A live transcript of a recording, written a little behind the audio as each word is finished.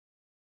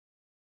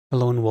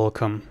Hello and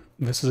welcome.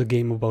 This is a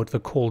game about the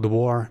Cold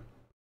War.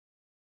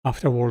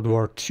 After World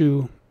War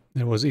II,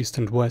 there was East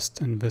and West,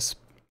 and this,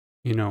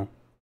 began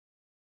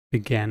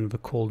the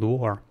Cold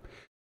War.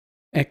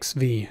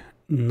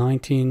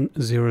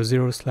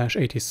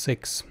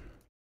 XV-1900/86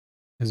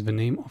 is the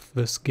name of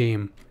this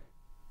game.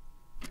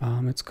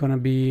 It's gonna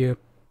be,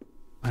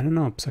 I don't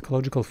know,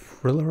 psychological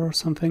thriller or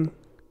something.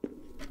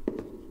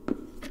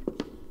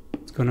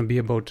 It's gonna be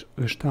about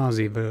the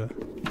Stasi, the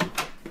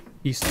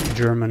East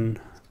German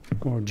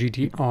or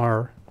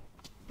GDR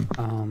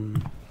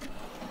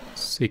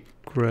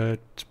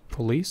secret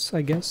police,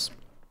 I guess,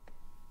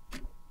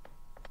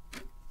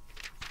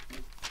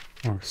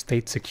 or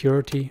state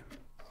security.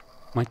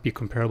 Might be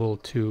comparable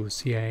to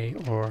CIA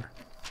or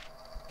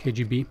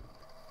KGB.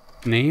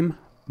 Name: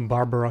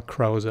 Barbara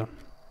Krause.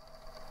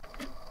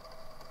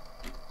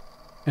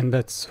 And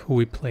that's who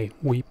we play.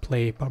 We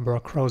play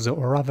Barbara Krause,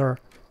 or rather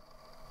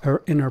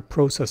her inner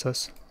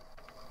processes.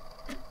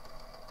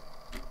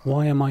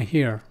 Why am I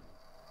here?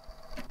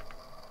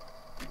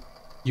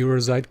 You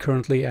reside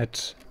currently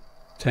at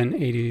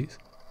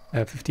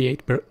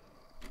 58 per...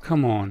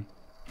 Come on.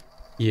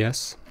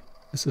 Yes,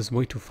 this is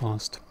way too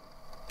fast.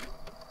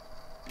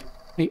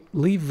 Hey,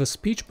 leave the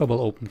speech bubble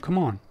open, come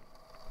on.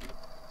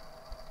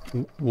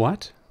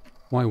 What?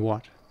 Why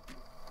what?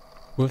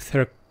 With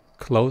Herr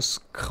Krause,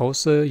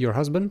 your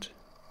husband?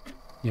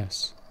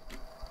 Yes.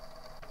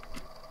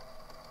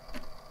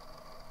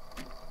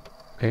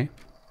 Okay.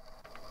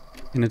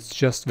 And it's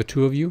just the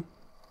two of you?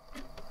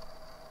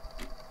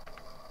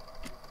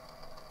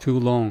 Too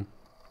long.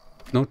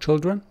 No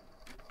children?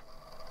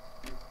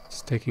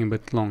 It's taking a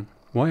bit long.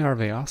 Why are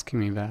they asking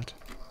me that?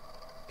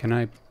 Can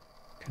I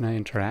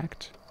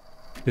interact?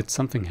 Did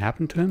something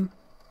happen to him?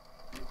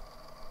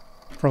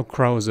 Frau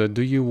Krause,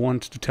 do you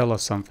want to tell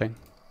us something?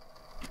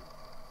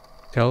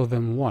 Tell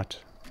them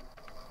what?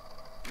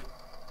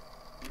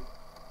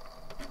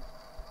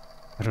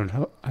 I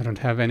don't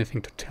have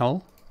anything to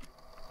tell.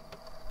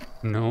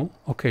 No?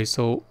 Okay,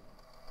 so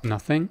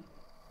nothing?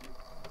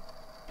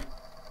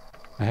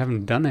 I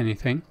haven't done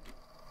anything.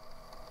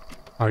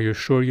 Are you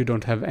sure you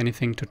don't have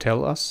anything to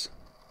tell us?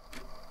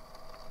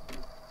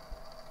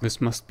 This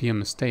must be a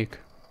mistake.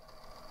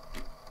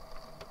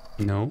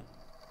 No?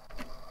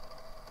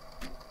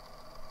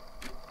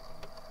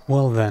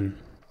 Well then.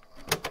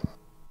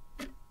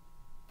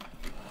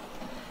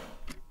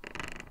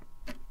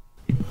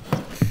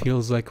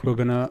 Feels like we're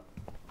gonna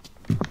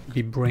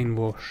be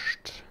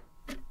brainwashed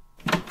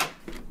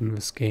in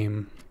this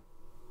game.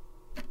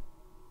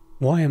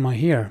 Why am I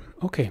here?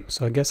 Okay,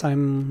 so I guess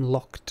I'm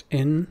locked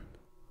in.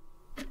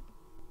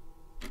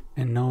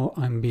 And now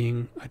I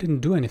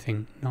didn't do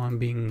anything. Now I'm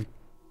being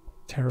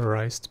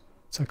terrorized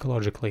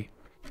psychologically.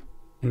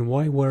 And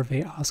why were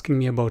they asking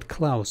me about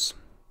Klaus?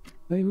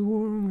 He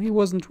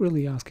wasn't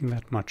really asking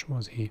that much,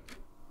 was he?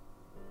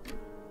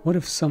 What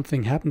if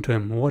something happened to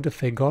him? What if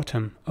they got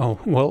him?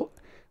 Oh, well,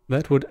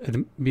 that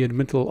would be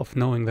admittal of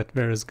knowing that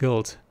there is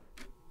guilt.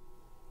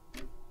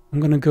 I'm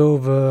gonna go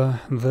the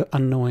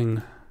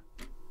unknowing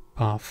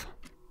path.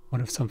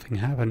 What if something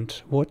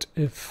happened? What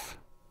if...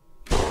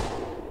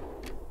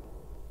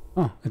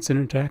 Oh, it's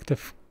an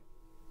interactive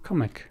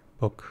comic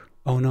book.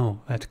 Oh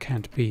no, that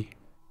can't be.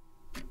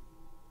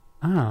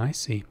 Ah, I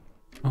see.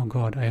 Oh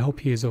god, I hope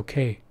he is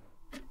okay.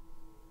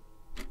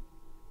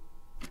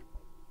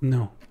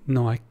 No,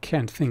 I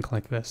can't think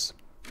like this.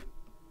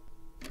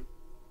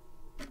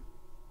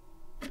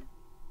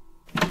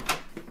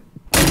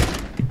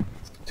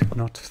 To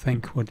not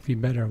think would be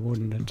better,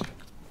 wouldn't it?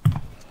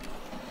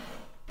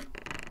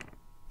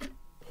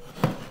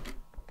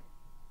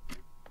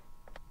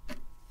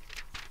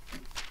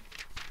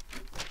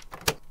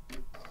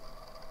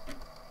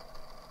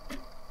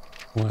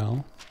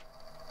 Well,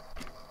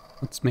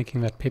 what's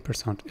making that paper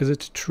sound? Is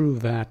it true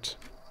that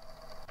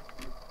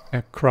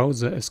Herr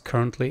Krause is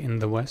currently in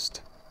the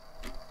West?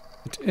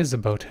 It is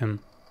about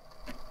him.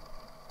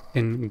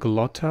 In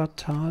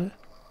Glottertal?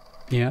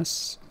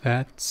 Yes,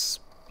 that's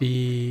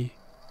due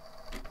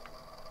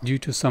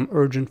to some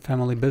urgent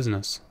family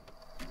business.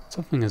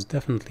 Something is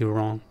definitely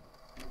wrong.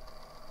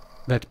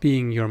 That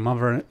being your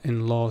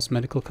mother-in-law's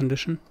medical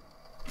condition?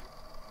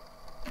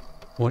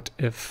 What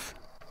if...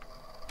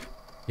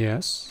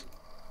 Yes?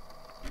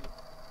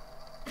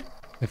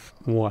 If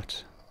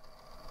what?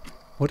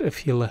 What if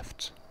he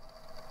left?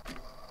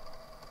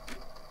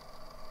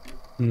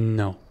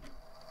 No.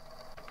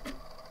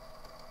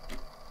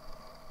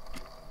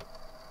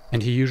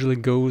 And he usually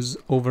goes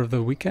over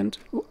the weekend?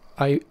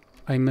 I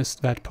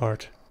missed that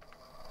part.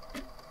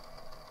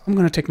 I'm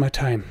gonna take my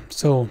time.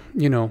 So,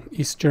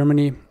 East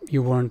Germany,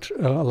 you weren't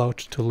allowed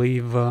to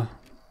leave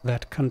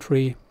that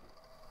country,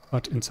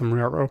 but in some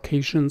rare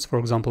occasions, for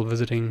example,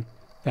 visiting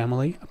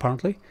family,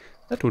 apparently,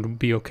 that would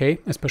be okay,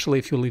 especially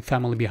if you leave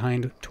family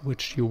behind to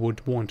which you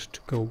would want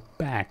to go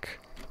back,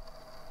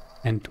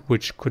 and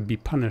which could be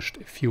punished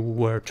if you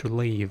were to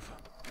leave.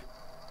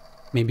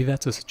 Maybe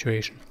that's a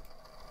situation.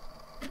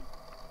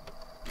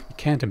 You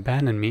can't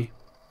abandon me.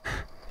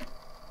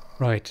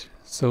 Right,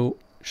 so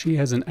she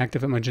has an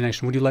active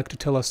imagination. Would you like to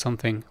tell us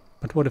something?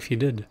 But what if he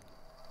did?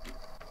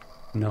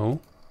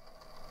 No.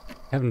 I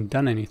haven't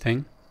done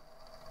anything.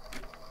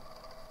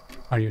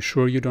 Are you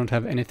sure you don't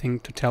have anything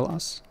to tell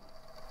us?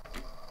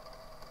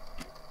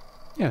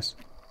 Yes.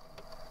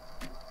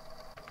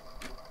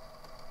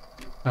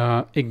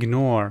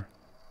 Ignore.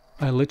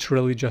 I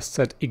literally just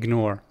said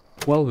ignore.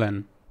 Well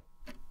then.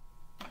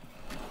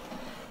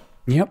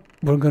 Yep,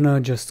 we're gonna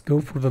just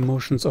go through the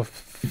motions of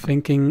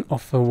thinking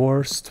of the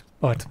worst,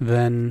 but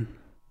then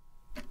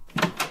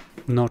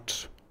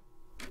not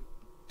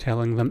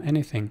telling them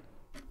anything.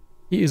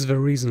 He is the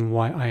reason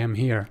why I am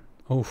here.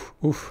 Oof,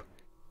 oof.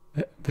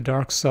 The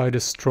dark side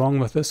is strong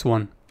with this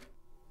one.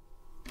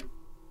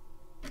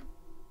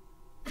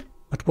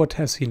 But what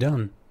has he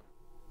done?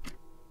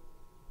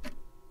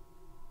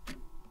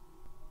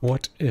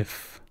 What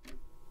if...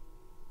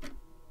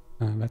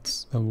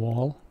 that's the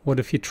wall. What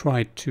if he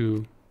tried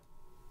to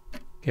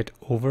get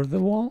over the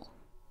wall?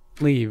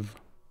 Leave.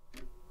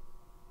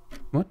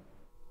 What?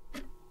 I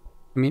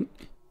mean...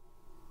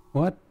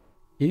 What?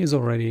 He is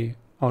already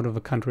out of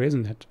the country,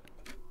 isn't it?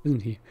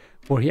 Isn't he?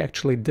 Or he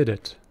actually did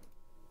it.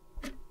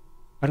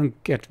 I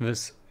don't get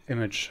this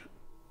image.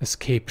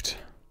 Escaped.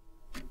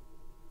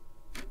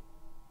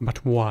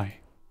 But why?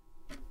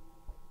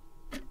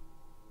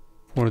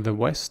 For the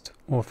West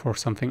or for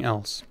something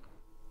else?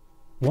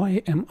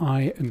 Why am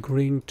I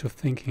agreeing to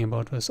thinking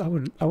about this? I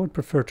would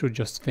prefer to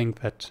just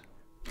think that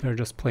they're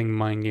just playing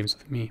mind games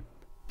with me.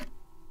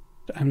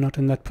 But I'm not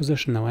in that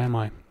position now, am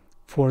I?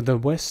 For the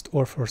West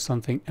or for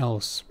something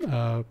else?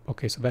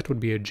 Okay, so that would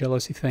be a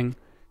jealousy thing.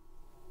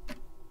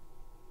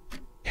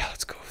 Yeah,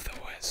 let's go with the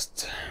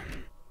West.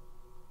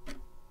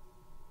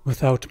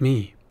 Without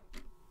me.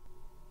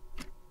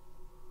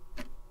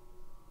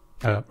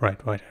 Right,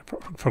 I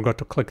forgot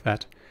to click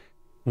that.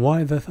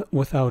 Why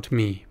without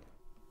me?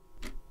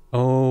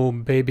 Oh,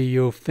 baby,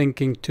 you're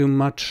thinking too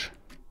much.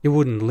 You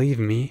wouldn't leave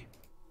me.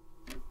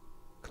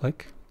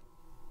 Click.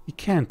 You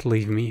can't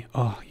leave me.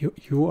 Oh,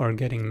 you are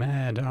getting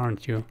mad,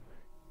 aren't you?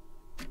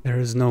 There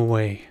is no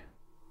way.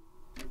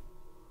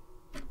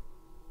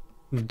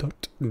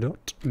 Dot,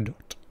 dot,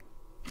 dot.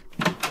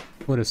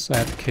 What a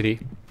sad kitty.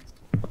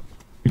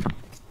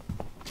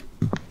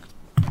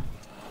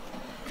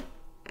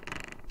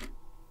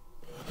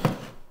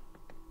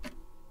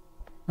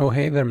 Oh,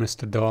 hey there,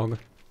 Mr. Dog.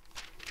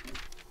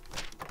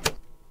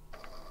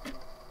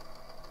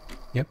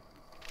 Yep.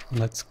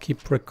 Let's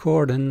keep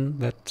recording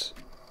that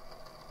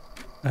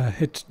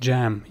hit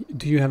jam.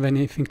 Do you have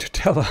anything to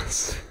tell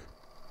us?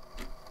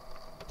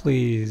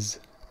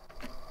 Please.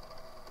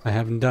 I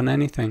haven't done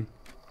anything.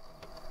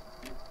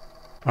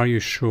 Are you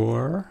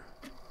sure?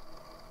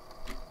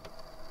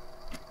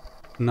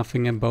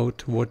 Nothing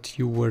about what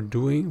you were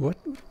doing? What?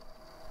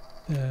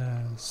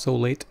 So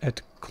late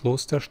at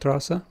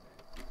Klosterstrasse?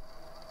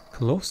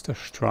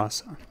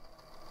 Klosterstrasse.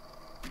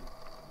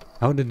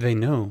 How did they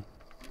know?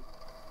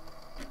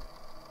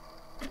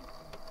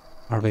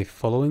 Are they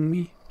following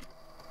me?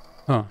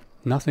 Oh,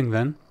 nothing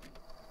then.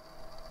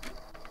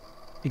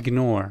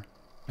 Ignore,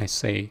 I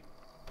say.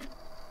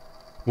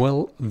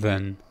 Well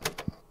then.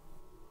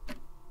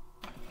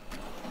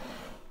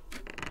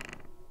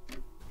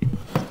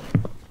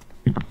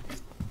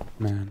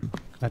 Man,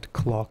 that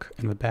clock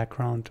in the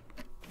background.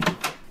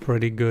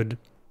 Pretty good.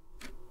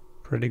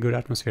 Pretty good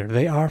atmosphere.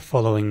 They are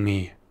following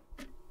me.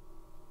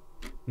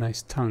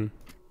 Nice tongue.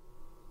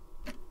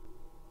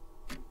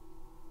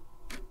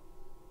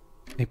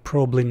 They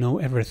probably know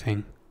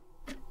everything.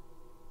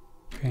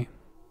 Okay.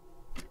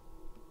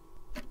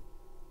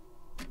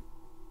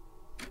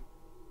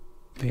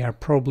 They are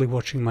probably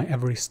watching my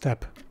every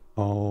step.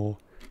 Oh.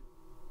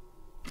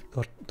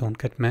 Don't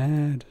get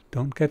mad.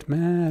 Don't get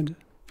mad.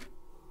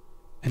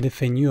 And if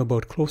they knew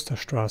about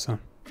Klosterstrasse,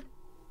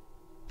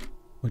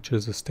 which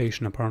is a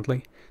station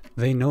apparently,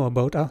 they know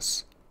about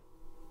us.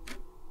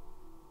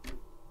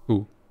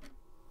 Ooh.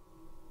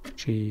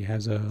 She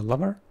has a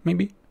lover,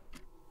 maybe?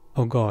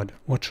 Oh god,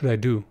 what should I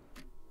do?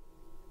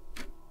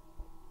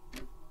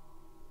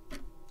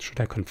 Should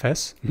I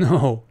confess?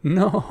 No,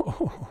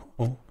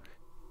 no!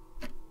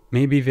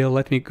 Maybe they'll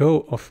let me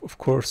go. Of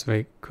course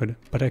they could,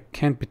 but I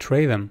can't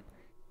betray them.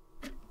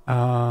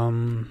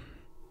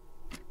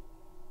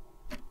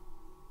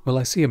 Well,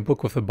 I see a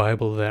book with a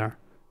Bible there.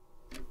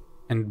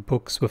 And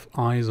books with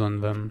eyes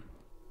on them.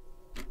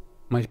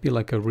 Might be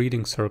like a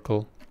reading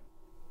circle.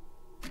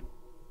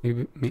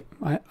 Maybe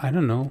I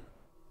don't know.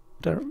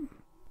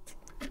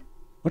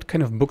 What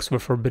kind of books were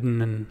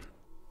forbidden in,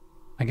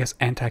 I guess,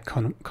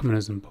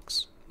 anti-communism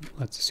books?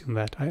 Let's assume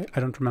that. I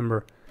don't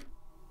remember.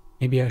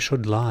 Maybe I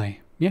should lie.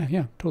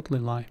 Yeah, totally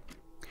lie.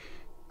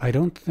 I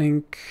don't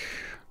think...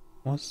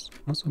 Was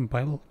a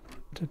Bible?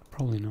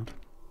 Probably not.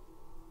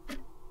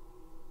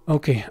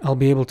 Okay, I'll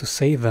be able to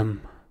save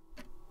them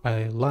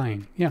by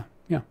lying. Yeah,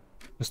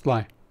 just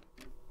lie.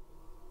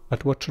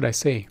 But what should I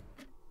say?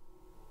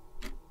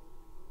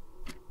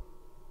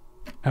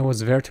 I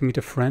was there to meet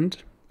a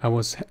friend.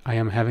 I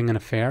am having an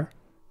affair.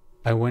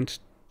 I went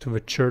to the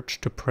church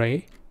to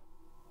pray.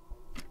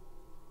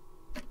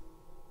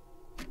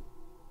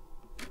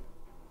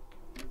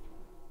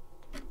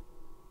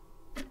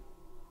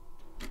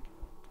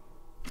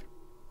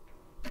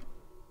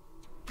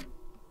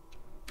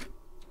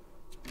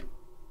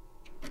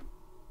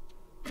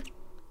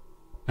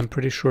 I'm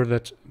pretty sure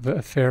that the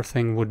affair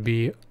thing would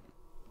be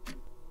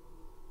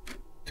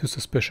too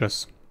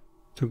suspicious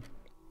to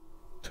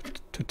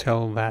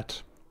tell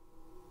that.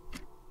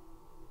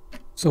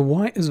 So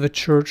why is the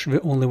church the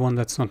only one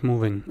that's not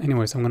moving?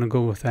 Anyways, I'm gonna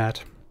go with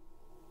that.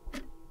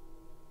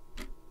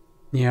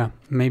 Yeah,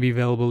 maybe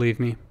they'll believe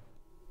me.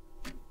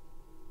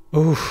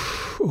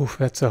 Oof,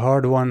 that's a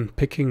hard one,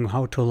 picking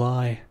how to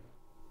lie.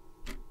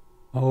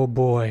 Oh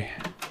boy.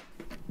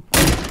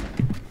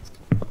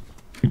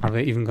 Are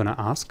they even gonna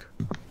ask?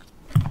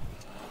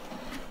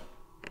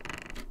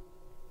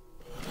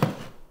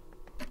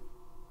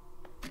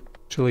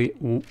 Actually,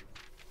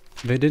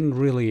 they didn't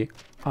really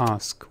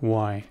ask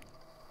why.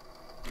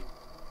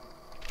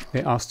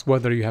 They asked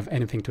whether you have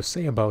anything to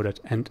say about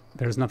it, and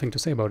there's nothing to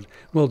say about it.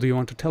 Well, do you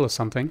want to tell us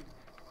something?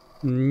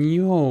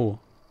 No.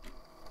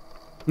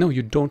 No,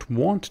 you don't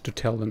want to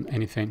tell them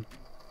anything.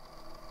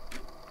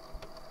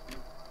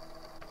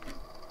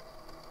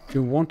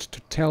 You want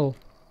to tell,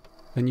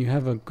 then you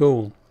have a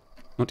goal.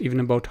 Not even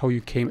about how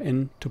you came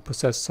in to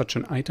possess such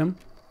an item.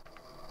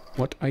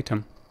 What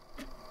item?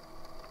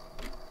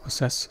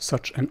 Possess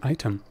such an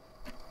item.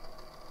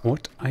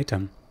 What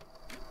item?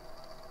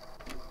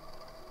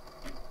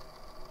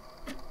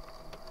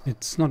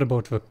 It's not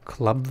about the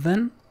club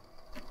then?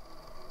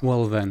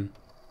 Well then.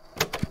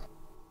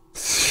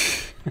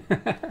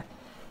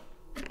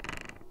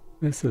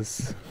 This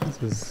is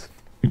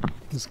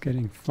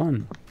getting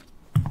fun.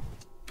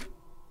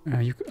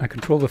 I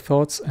control the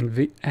thoughts and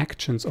the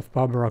actions of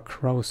Barbara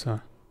Krause.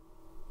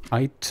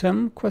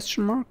 Item?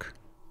 Question mark?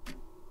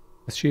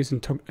 As she is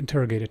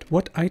interrogated.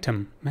 What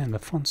item? Man, the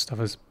font stuff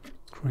is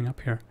screwing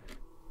up here.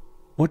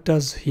 What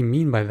does he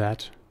mean by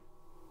that?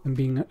 I'm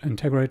being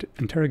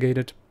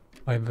interrogated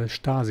by the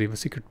Stasi, the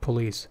secret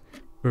police.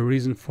 The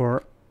reason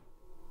for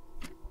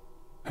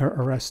her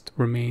arrest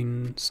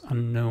remains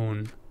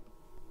unknown.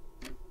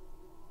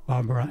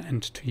 Barbara,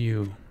 and to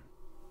you.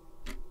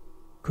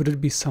 Could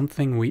it be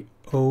something we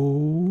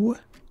owe?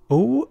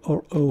 Owe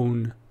or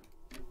own?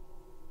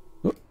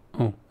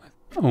 Oh,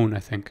 own, I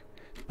think.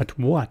 But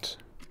what?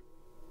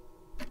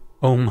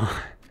 Oh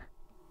my.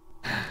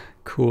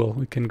 Cool,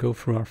 we can go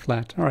through our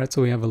flat. Alright,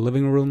 so we have a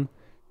living room,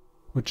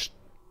 which,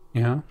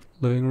 yeah,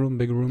 living room,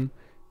 big room.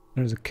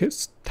 There's a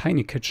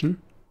tiny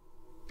kitchen.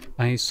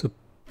 I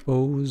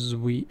suppose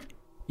we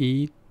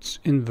eat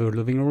in the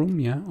living room,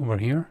 yeah, over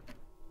here.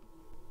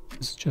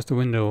 This is just a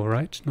window,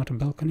 right? Not a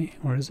balcony,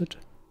 or is it?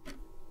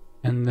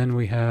 And then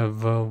we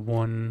have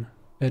one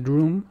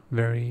bedroom,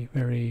 very,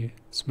 very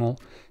small,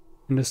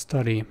 and a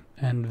study,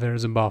 and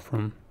there's a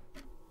bathroom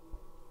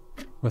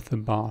with a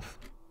bath.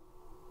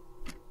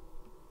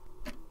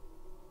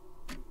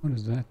 What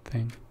is that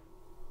thing?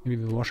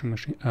 Maybe the washing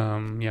machine.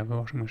 Yeah, the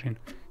washing machine.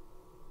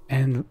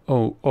 And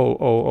oh,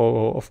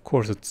 of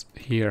course it's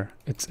here.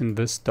 It's in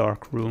this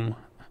dark room.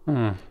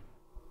 Huh.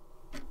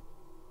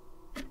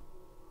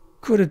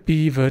 Could it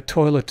be the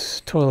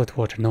toilet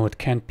water? No, it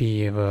can't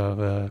be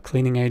the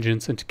cleaning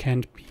agents. It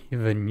can't be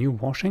the new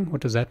washing.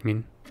 What does that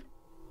mean?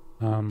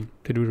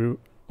 The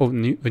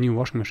new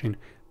washing machine.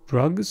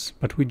 Drugs?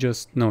 But we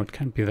just... No, it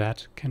can't be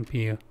that. Can't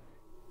be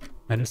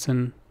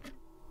medicine.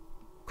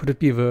 Could it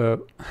be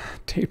the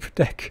tape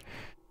deck?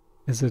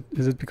 Is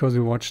it because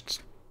we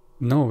watched...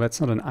 No,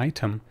 that's not an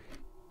item.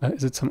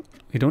 Is it some...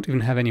 We don't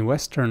even have any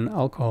Western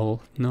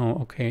alcohol. No,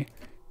 okay.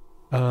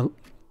 Or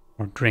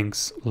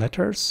drinks.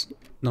 Letters?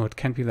 No, it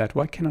can't be that.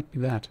 Why cannot be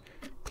that?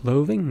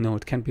 Clothing? No,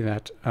 it can't be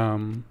that. I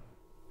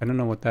don't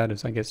know what that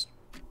is, I guess.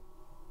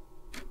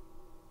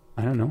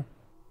 I don't know.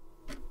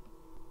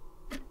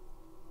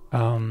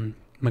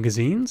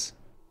 Magazines?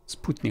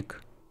 Sputnik.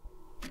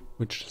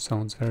 Which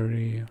sounds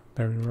very,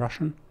 very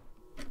Russian.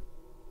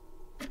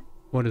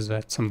 What is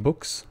that? Some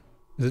books?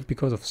 Is it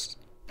because of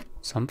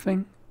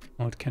something?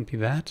 Oh, it can't be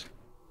that.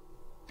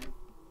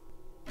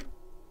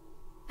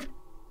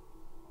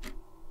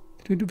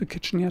 Did we do the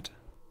kitchen yet?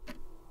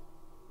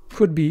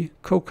 Could be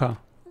Coca.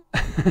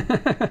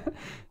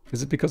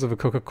 Is it because of a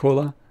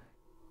Coca-Cola?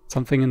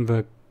 Something in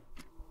the...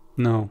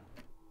 No.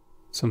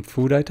 Some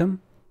food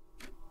item?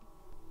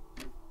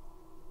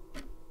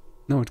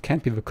 No, it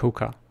can't be the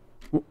Coca.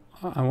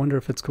 I wonder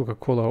if it's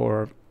Coca-Cola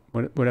or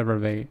whatever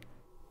they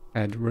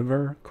add.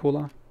 River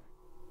Cola?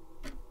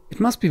 It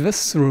must be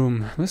this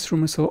room. This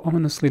room is so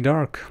ominously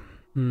dark.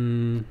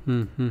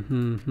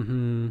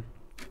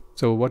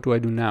 So what do I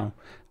do now?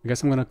 I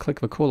guess I'm gonna click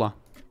the cola.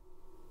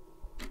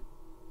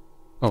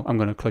 Oh, I'm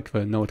gonna click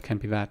the... No, it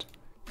can't be that.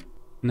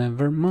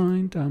 Never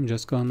mind, I'm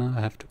just gonna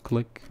have to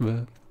click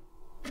the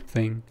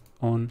thing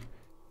on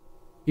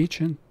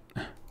each and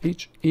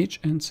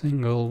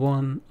single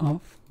one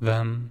of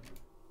them.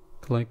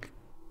 Click.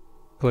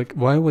 Click.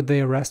 Why would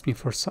they arrest me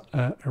for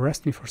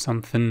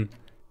something?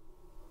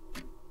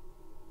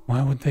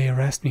 Why would they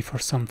arrest me for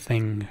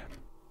something?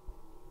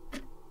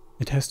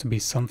 It has to be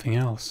something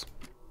else.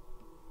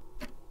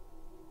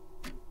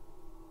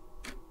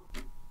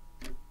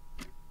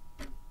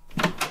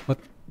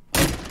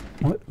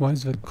 What? Why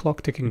is the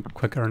clock ticking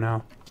quicker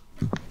now?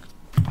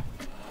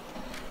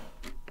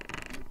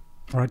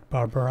 Alright,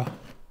 Barbara.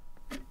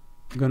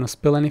 You gonna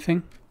spill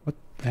anything?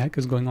 the heck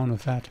is going on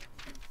with that?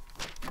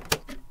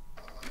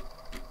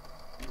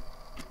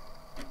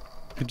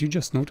 Did you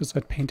just notice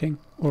that painting?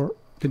 Or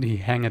did he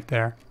hang it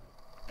there?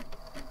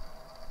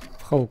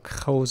 Frau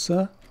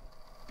Krause?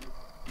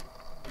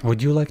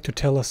 Would you like to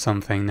tell us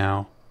something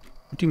now?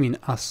 What do you mean,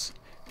 us?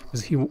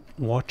 Is he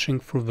watching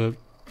through the...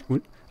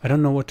 I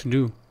don't know what to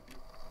do.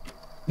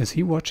 Is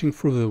he watching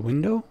through the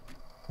window?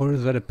 Or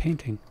is that a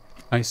painting?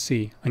 I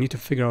see. I need to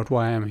figure out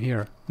why I am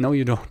here. No,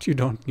 you don't. You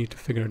don't need to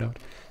figure it out.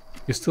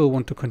 You still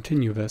want to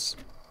continue this.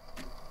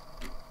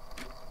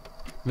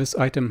 This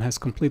item has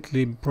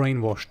completely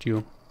brainwashed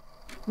you.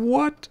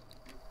 What?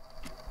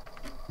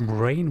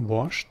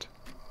 Brainwashed?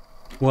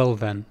 Well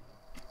then.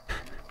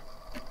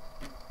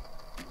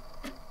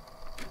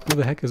 Who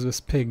the heck is this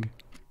pig?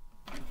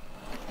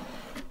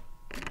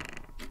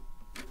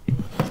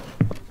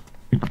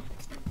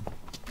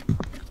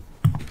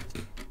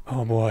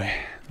 Oh boy,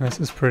 this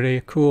is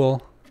pretty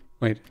cool.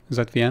 Wait, is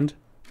that the end?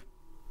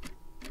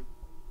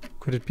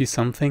 Could it be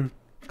something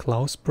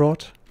Klaus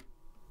brought?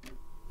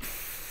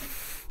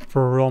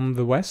 From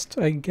the west,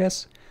 I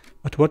guess?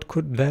 But what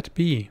could that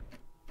be?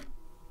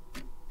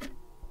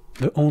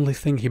 The only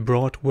thing he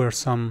brought were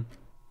some...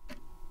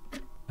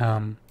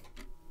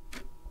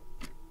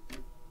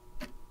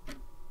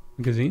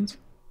 magazines?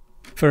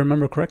 If I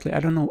remember correctly, I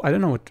don't know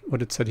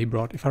what it said he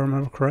brought, if I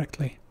remember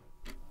correctly.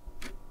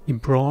 He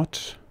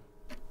brought...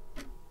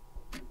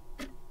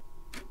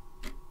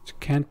 It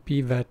can't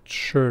be that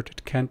shirt,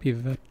 it can't be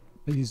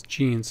these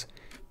jeans,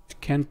 it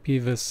can't be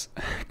this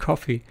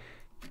coffee.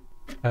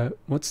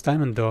 What's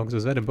Diamond Dogs?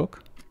 Is that a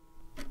book?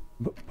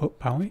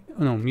 Bowie?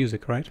 Oh no,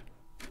 music, right?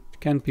 It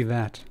can't be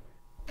that.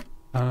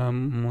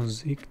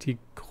 Musik, die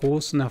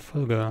großen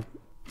Erfolge.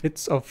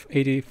 Hits of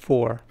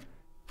 84.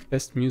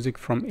 Best music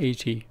from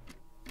 80s.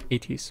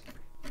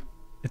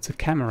 It's a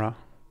camera.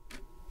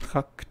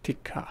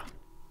 Praktika.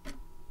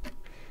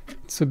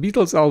 It's a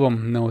Beatles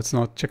album. No, it's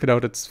not. Check it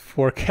out. It's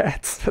 4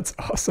 cats. That's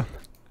awesome.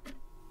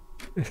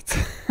 It's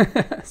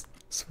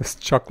Swiss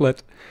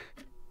chocolate.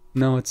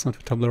 No, it's not a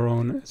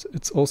Toblerone.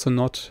 It's also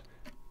not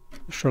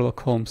Sherlock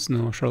Holmes.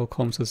 No, Sherlock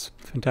Holmes is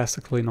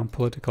fantastically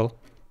non-political.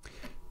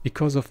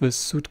 Because of this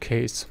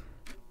suitcase.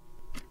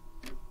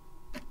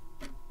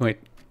 Wait,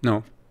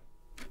 no.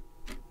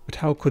 But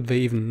how could they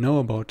even know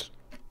about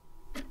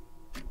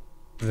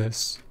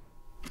this?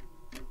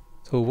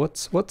 So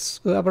what's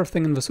the other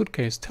thing in the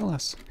suitcase? Tell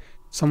us.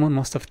 Someone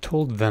must have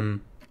told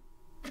them.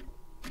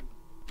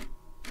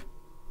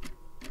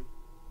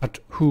 But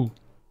who?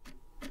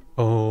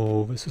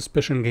 Oh, the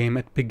suspicion game,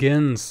 it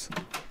begins.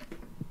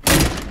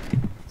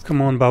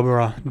 Come on,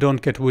 Barbara,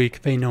 don't get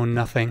weak, they know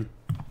nothing.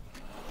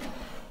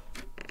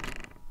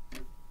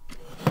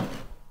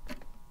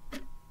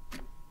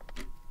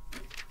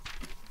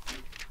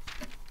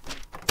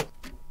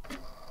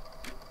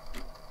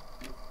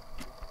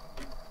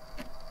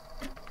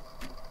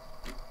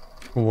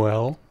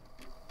 Well,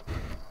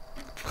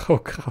 Frau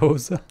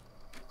Krause,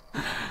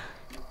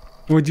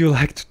 would you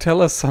like to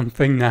tell us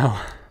something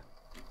now?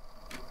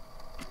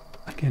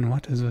 Again,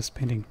 what is this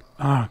painting?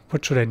 Ah,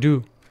 what should I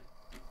do?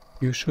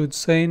 You should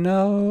say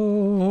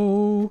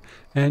no,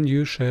 and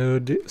you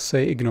should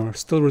say ignore.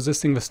 Still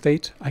resisting the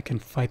state? I can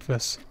fight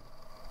this.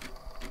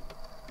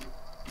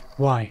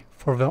 Why?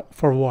 For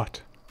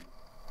what?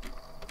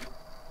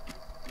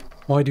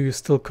 Why do you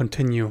still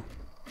continue?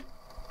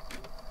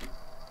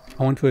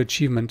 I want the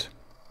achievement.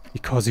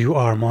 Because you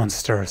are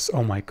monsters.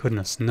 Oh my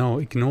goodness, no,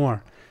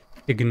 ignore.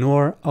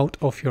 Ignore out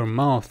of your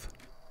mouth.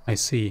 I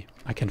see,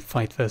 I can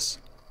fight this.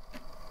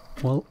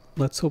 Well,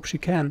 let's hope she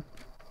can.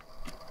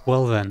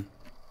 Well then.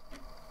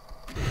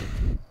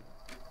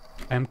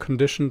 I am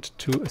conditioned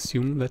to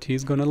assume that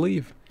he's gonna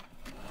leave.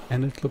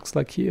 And it looks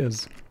like he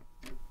is.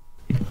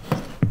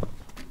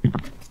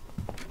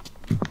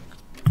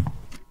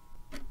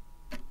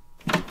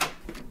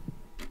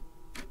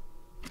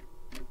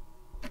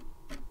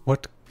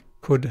 What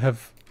could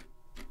have...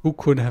 Who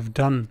could have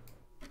done?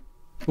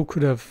 Who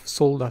could have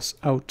sold us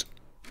out?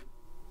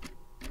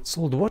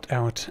 Sold what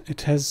out?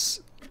 It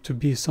has to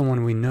be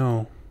someone we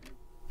know.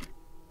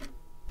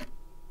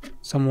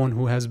 Someone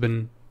who has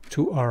been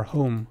to our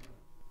home.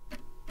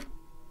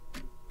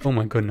 Oh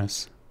my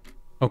goodness.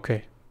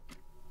 Okay.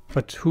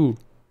 But who?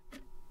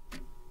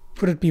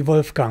 Could it be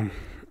Wolfgang?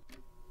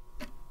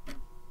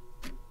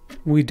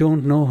 We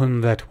don't know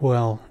him that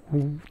well.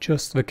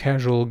 Just the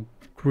casual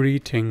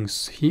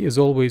greetings. He is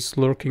always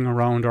lurking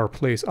around our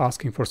place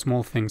asking for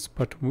small things,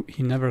 but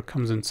he never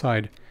comes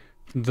inside.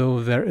 Though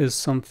there is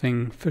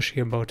something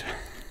fishy about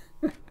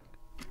it.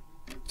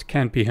 It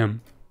can't be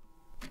him.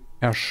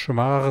 Herr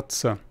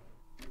Schwarze.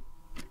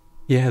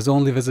 He has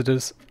only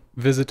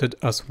visited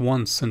us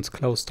once since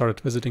Klaus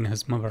started visiting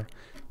his mother.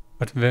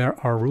 But there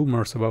are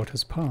rumors about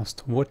his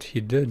past, what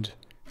he did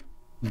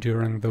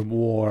during the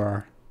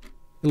war.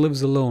 He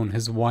lives alone.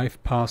 His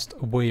wife passed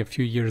away a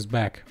few years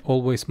back,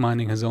 always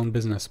minding his own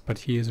business, but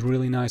he is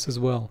really nice as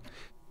well.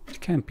 It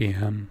can't be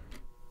him.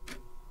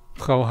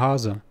 Frau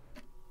Hase.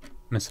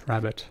 Miss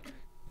Rabbit.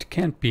 It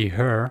can't be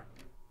her.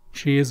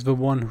 She is the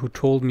one who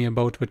told me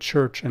about the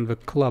church and the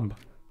club.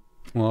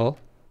 Well,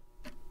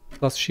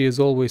 Plus she is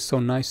always so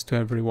nice to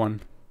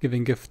everyone,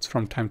 giving gifts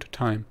from time to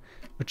time.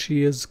 But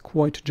she is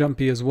quite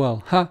jumpy as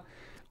well. Ha!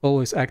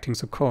 Always acting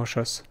so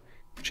cautious.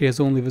 She has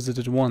only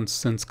visited once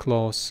since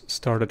Klaus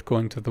started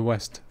going to the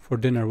west for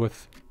dinner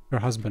with her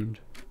husband.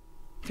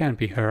 Can't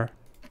be her.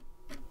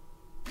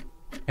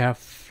 Herr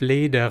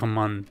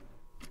Fledermann.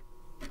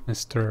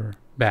 Mr.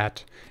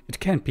 Bat. It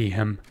can't be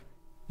him.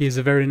 He is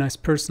a very nice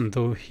person,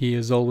 though he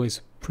is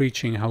always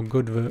preaching how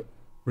good the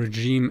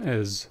regime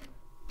is.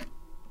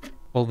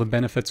 All the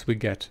benefits we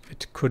get.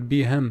 It could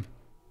be him.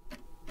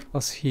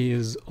 Plus he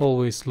is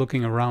always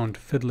looking around,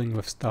 fiddling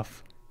with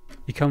stuff.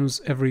 He comes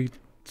every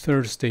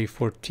Thursday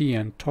for tea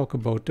and talk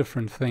about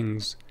different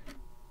things.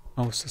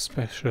 Oh,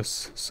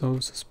 suspicious. So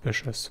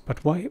suspicious.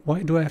 But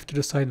why do I have to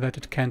decide that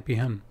it can't be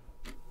him?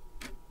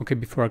 Okay,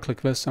 before I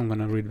click this, I'm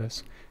gonna read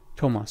this.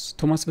 Thomas.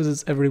 Thomas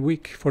visits every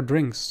week for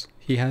drinks.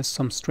 He has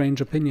some strange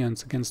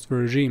opinions against the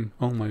regime.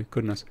 Oh my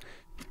goodness.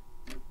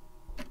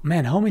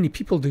 Man, how many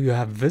people do you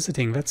have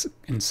visiting? That's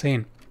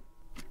insane.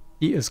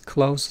 He is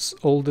Klaus's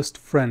oldest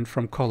friend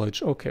from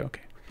college. Okay.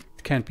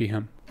 It can't be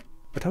him.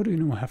 But how do you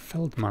know Herr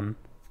Feldmann?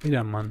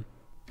 Federmann?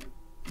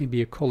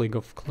 Maybe a colleague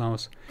of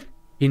Klaus.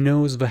 He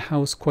knows the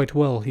house quite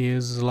well. He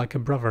is like a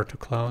brother to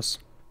Klaus.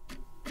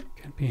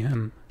 Can't be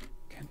him.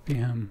 Can't be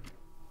him.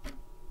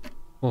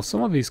 Well,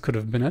 some of these could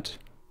have been it.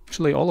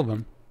 Actually, all of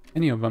them.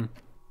 Any of them.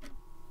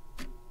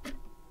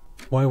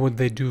 Why would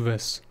they do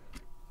this?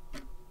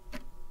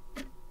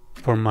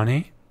 For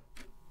money?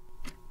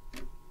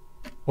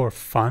 For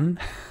fun?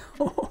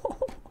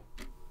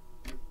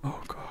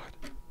 Oh god.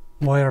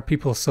 Why are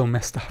people so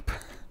messed up?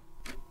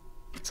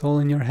 It's all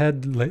in your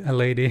head,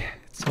 lady.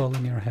 It's all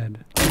in your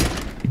head.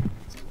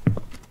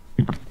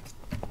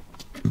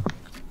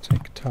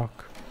 Tick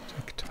tock.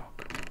 Tick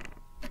tock.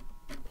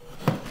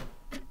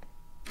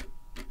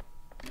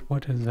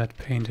 What is that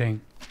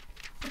painting?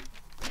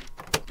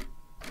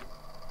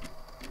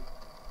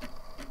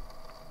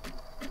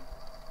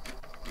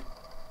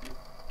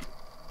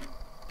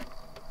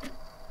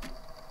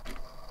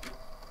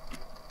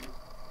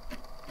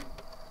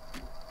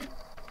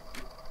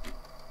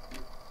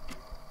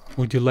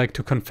 Would you like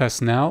to confess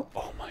now?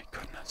 Oh my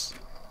goodness.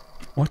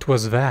 What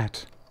was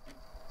that?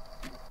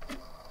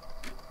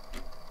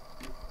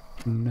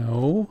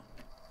 No.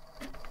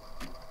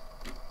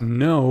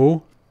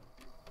 No.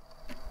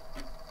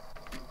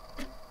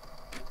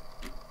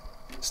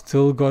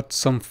 Still got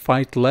some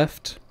fight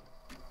left?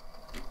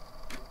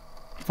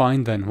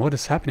 Fine then, what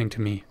is happening to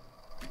me?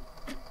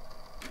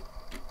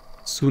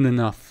 Soon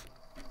enough.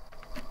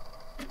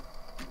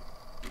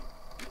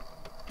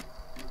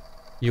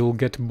 You'll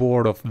get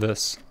bored of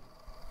this.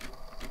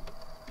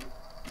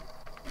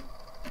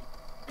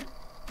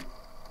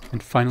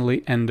 And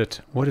finally end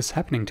it. What is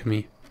happening to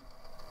me?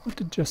 What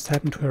did just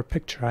happen to her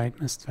picture? I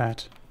missed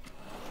that.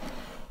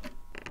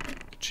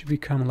 Did she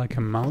become like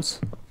a mouse?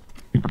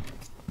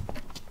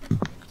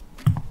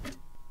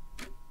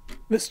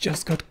 This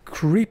just got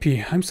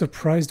creepy. I'm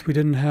surprised we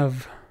didn't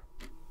have...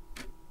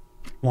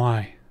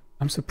 Why?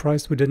 I'm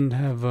surprised we didn't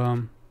have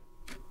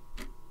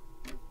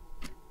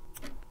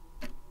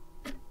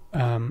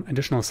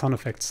additional sound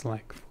effects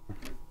like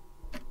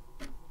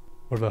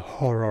for the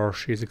horror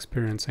she's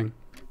experiencing.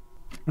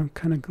 I'm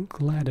kind of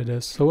glad it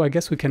is. So I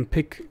guess we can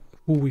pick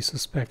who we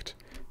suspect.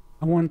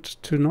 I want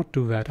to not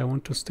do that. I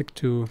want to stick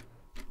to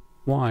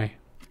why.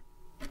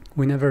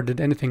 We never did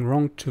anything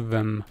wrong to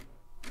them.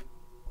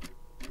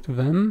 To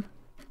them?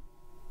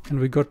 And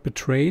we got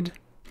betrayed?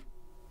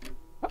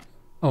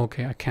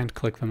 Okay, I can't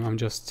click them. I'm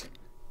just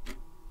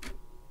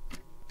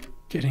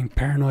getting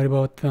paranoid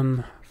about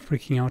them,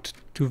 freaking out.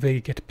 Do they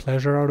get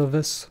pleasure out of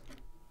this?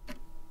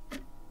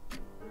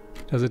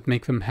 Does it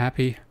make them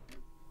happy?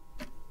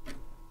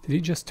 Did he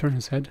just turn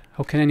his head?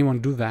 How can anyone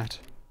do that?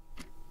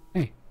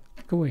 Hey,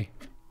 look away.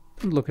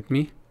 Don't look at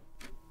me.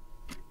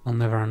 I'll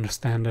never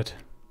understand it.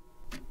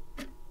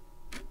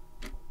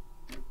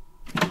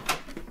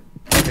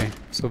 Okay,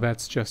 so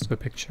that's just the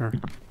picture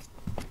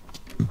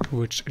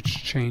which it's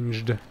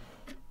changed.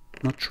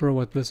 Not sure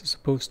what this is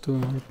supposed to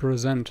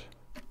represent.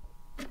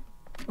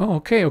 Oh,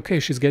 okay,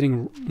 she's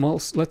getting,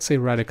 well, let's say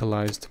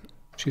radicalized.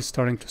 She's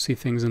starting to see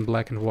things in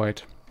black and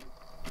white.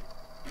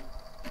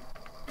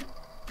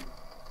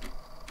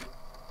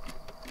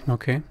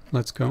 Okay,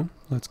 let's go.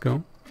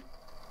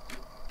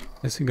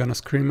 Is he gonna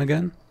scream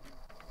again?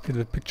 Did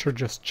the picture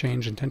just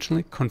change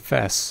intentionally?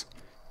 Confess.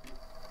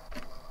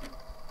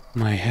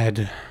 My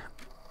head.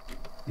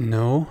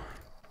 No.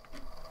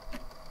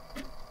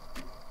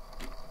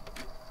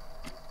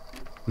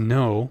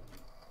 No.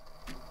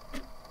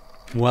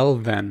 Well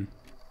then.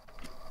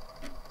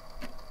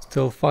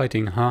 Still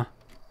fighting, huh?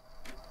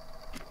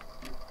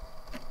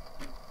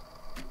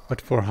 But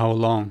for how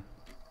long?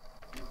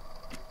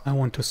 I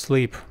want to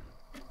sleep.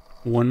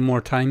 One more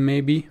time,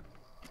 maybe?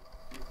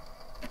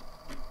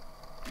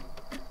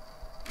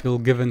 You'll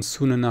give in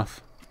soon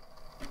enough.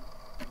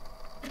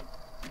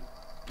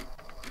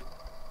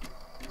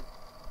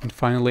 And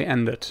finally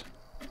end it.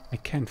 I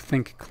can't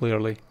think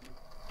clearly.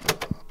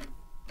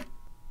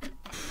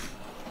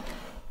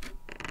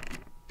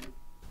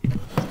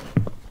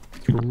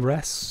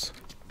 Rest.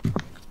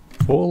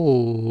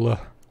 Full.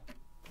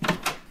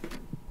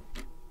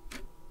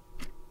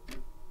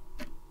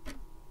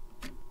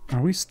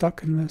 Are we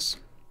stuck in this?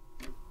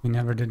 We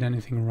never did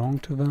anything wrong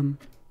to them.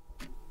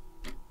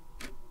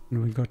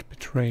 And we got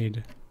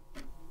betrayed.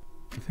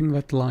 I think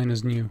that line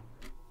is new.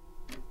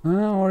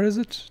 Or is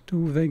it?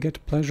 Do they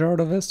get pleasure out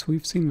of this?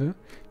 We've seen the...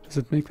 Does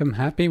it make them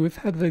happy? We've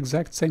had the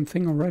exact same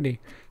thing already.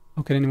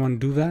 How can anyone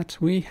do that?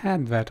 We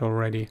had that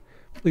already.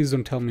 Please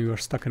don't tell me we're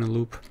stuck in a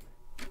loop.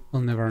 I'll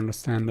never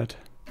understand it.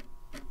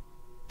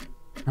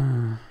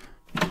 I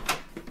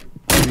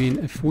mean,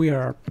 if we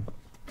are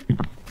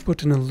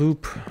put in a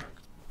loop,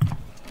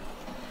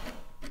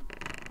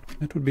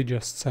 that would be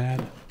just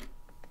sad.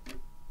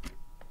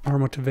 Our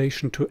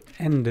motivation to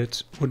end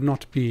it would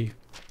not be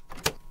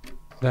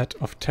that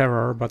of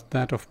terror, but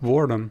that of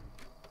boredom.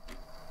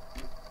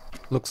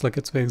 Looks like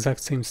it's the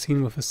exact same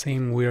scene with the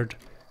same weird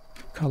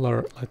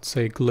color, let's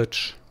say,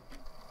 glitch.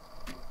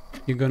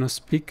 You gonna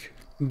speak,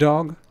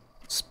 dog?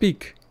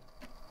 Speak!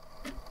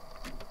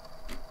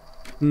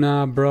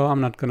 Nah, bro,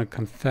 I'm not gonna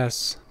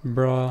confess,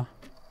 bro.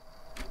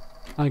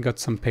 I got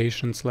some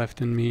patience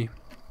left in me.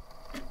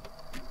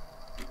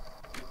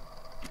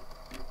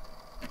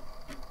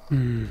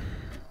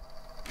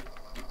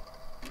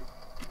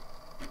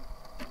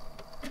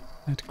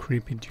 That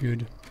creepy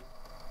dude.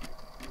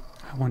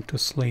 I want to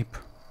sleep.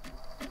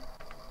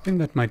 I think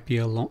that might be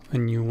a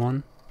new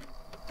one.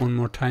 One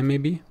more time,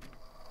 maybe?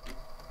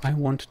 I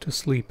want to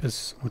sleep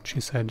is what she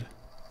said.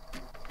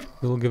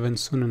 We'll give in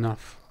soon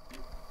enough.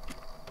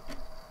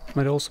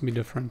 Might also be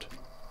different.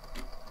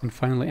 And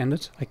finally end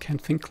it? I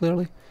can't think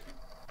clearly.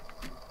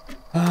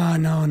 Ah,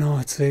 no,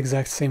 it's the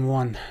exact same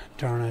one.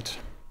 Darn it.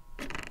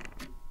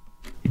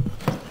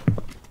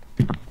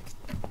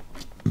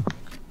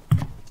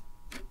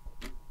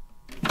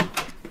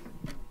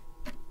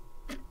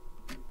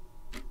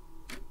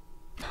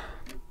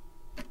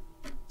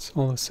 It's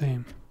all the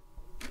same.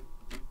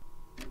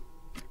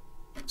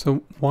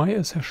 So why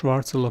is Herr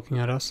Schwarze looking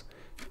at us,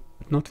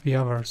 but not the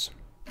others?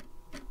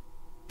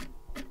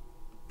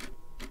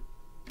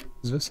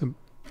 Is this a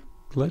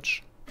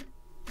glitch?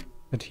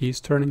 That he's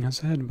turning his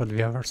head, but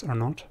the others are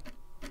not?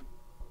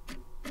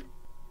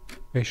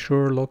 They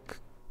sure look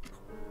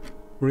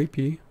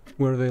creepy.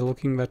 Were they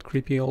looking that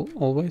creepy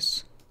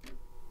always?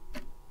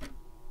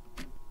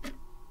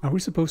 Are we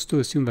supposed to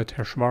assume that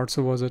Herr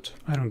Schwarze was it?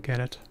 I don't get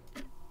it.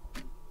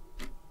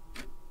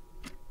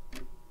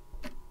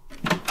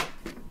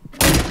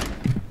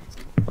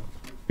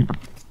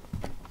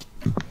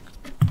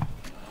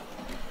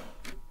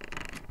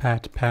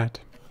 Pat.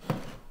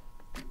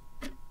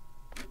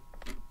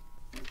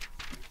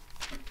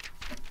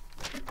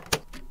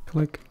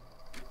 Click.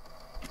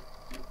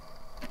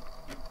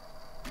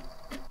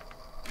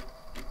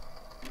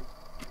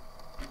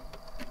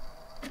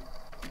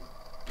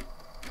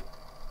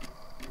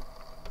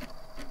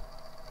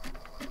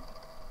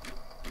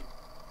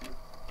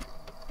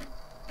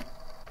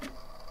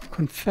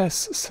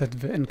 Confess, said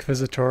the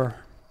Inquisitor.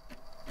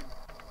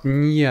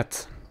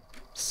 Niet,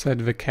 said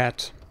the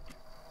cat.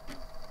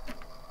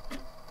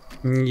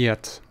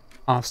 Niet,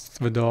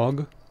 asked the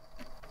dog.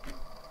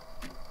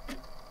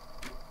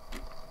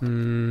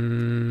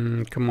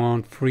 Come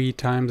on, 3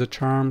 times the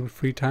charm,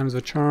 3 times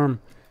the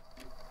charm.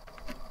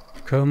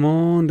 Come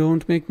on,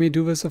 don't make me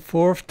do this a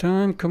 4th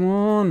time, come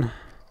on.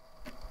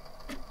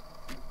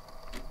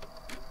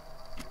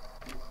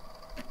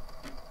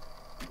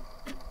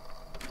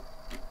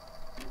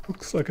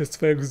 Looks like it's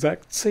the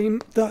exact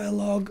same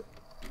dialogue.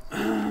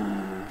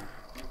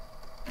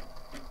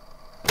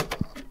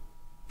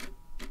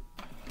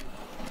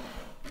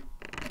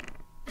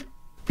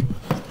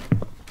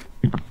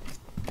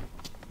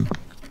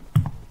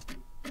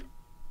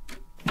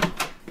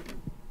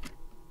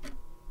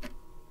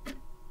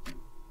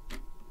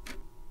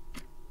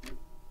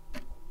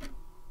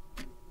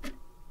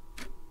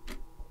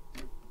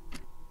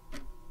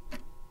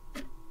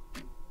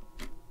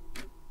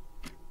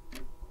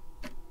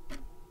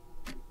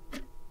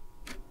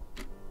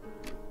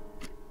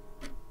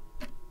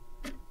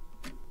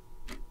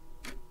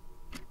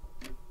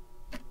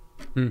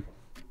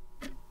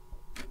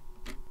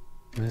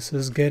 This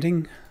is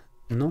getting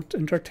not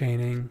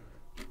entertaining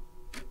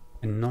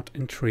and not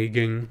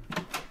intriguing.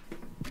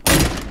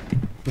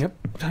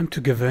 Yep, time to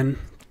give in.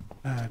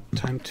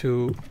 Time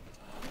to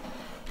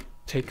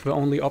take the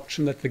only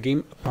option that the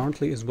game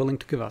apparently is willing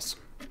to give us.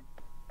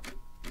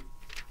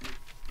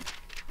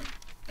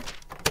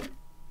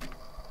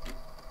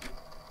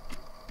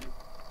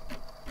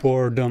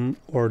 Boredom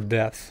or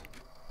death.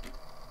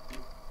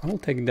 I'll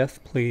take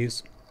death,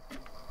 please.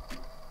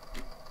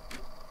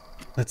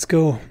 Let's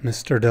go,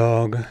 Mr.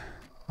 Dog.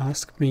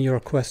 Ask me your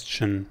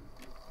question.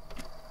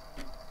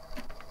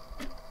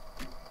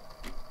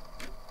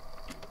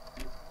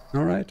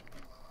 Alright.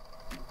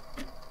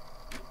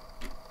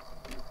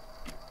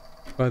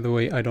 By the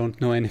way, I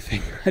don't know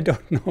anything. I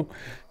don't know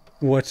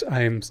what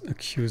I am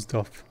accused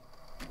of.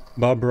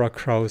 Barbara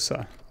Krause.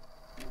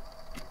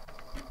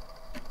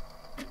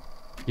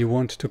 You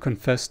want to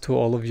confess to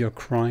all of your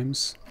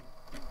crimes?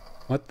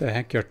 What the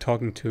heck you're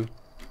talking to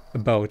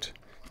about?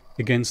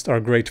 Against our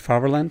great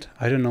Fatherland?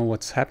 I don't know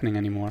what's happening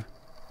anymore.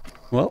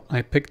 Well,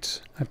 I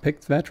picked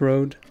that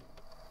road.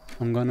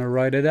 I'm gonna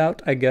ride it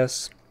out, I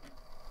guess.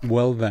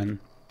 Well then.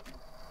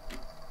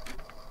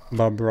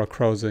 Barbara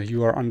Krause,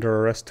 you are under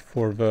arrest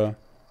for the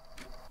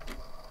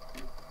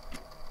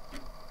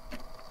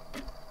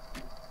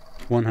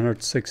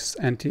 106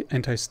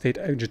 anti-state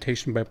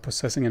agitation by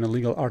possessing an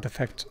illegal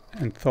artifact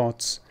and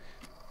thoughts.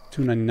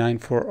 299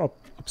 for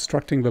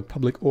obstructing the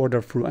public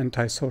order through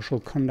antisocial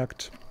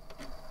conduct.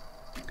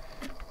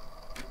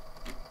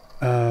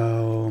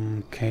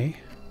 Okay.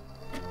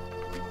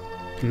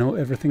 Know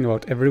everything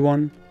about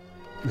everyone.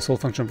 The sole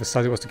function of the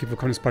Stasi was to keep the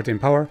Communist Party in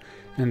power,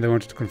 and they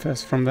wanted to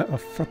confess from the...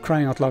 for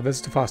crying out loud, this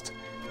is too fast.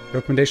 The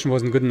recommendation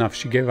wasn't good enough.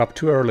 She gave up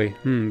too early.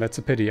 That's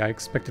a pity. I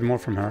expected more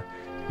from her.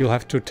 You'll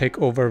have to take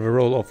over the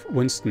role of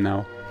Winston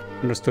now.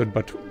 Understood,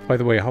 but by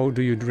the way, how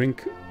do you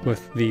drink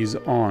with these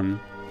on?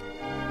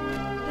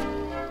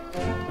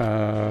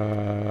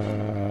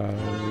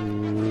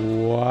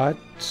 What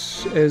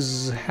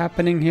is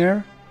happening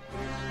here?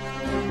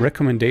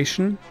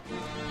 Recommendation?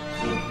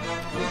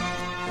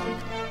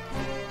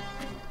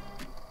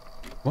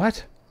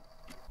 What?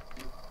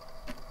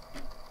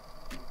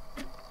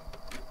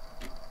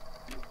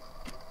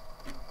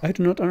 I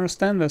do not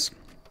understand this.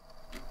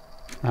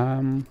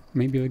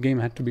 Maybe the game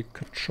had to be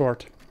cut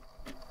short.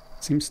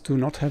 Seems to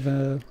not have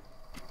a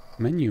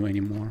menu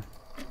anymore.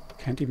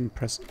 Can't even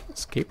press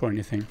escape or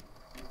anything.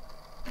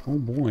 Oh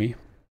boy.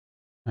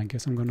 I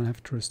guess I'm gonna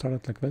have to restart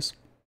it like this.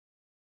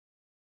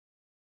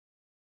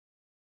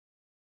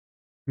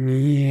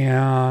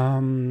 Yeah,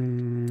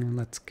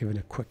 let's give it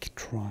a quick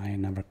try,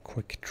 another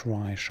quick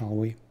try, shall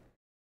we?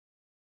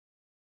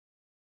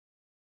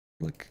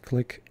 Click,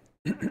 click.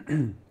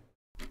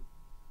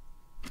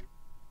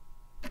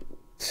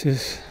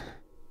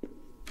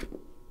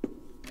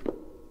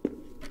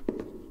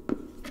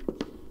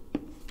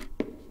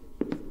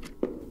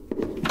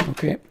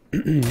 Okay,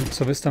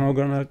 so this time we're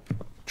gonna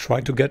try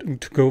to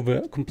go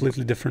the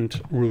completely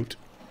different route.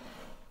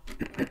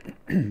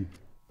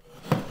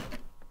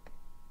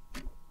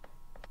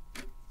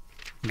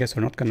 I guess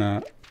we're not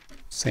gonna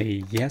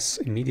say yes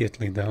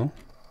immediately though.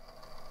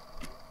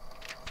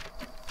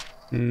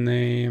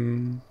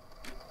 Name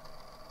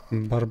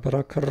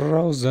Barbara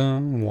Krause.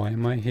 Why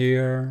am I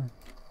here?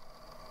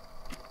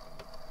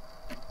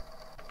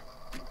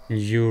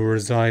 You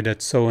reside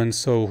at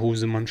so-and-so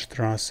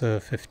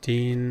Husemannstrasse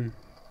 15.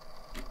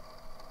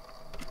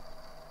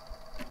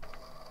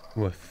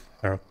 With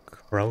Herr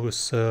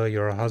Krause,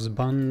 your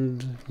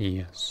husband?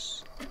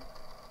 Yes.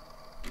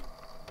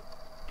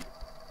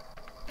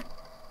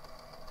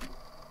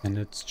 And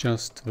it's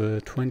just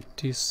the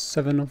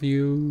 27 of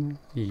you?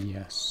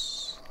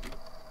 Yes.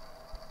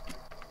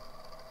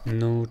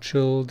 No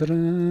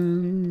children?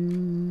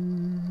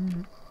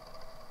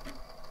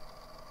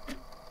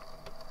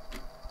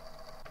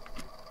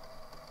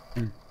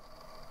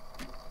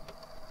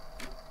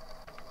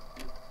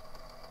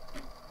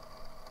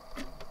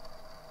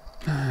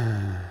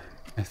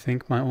 I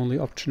think my only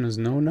option is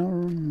no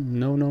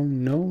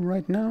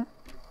right now.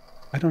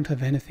 I don't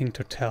have anything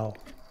to tell.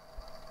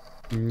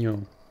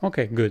 No.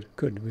 Okay, good.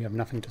 We have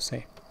nothing to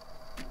say.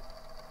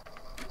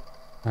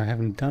 I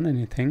haven't done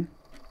anything.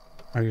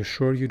 Are you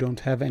sure you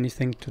don't have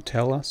anything to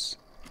tell us?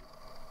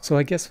 So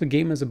I guess the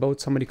game is about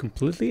somebody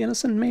completely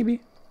innocent,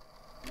 maybe?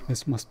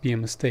 This must be a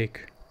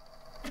mistake.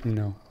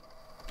 No.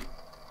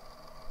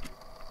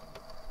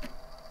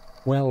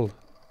 Well,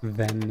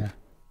 then.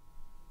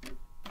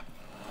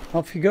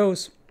 Off he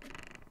goes.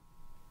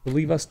 To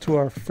leave us to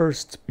our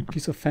first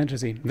piece of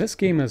fantasy. This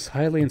game is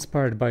highly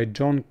inspired by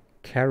John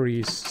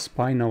Carey's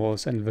spy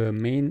novels, and the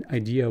main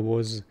idea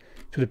was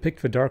to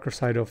depict the darker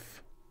side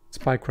of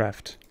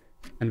Spycraft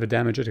and the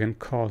damage it can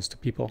cause to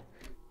people.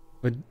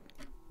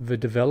 The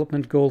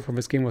development goal for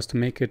this game was to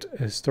make it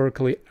as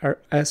historically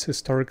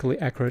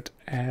accurate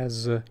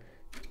as it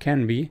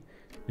can be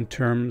in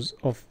terms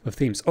of the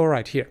themes. All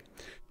right, here.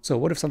 So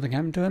what if something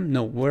happened to him?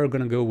 No, we're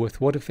gonna go with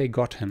what if they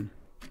got him?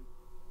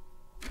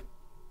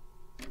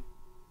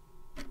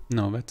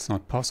 No, that's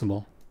not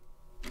possible.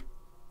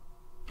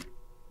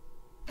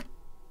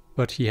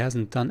 But he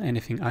hasn't done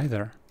anything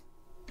either.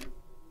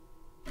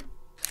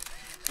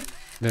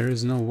 There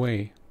is no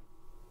way.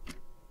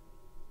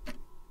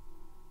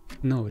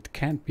 No, it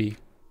can't be.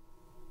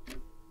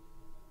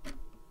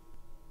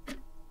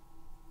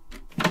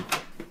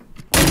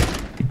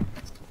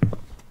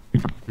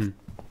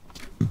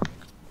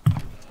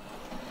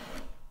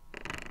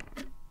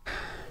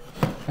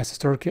 As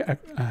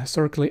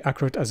historically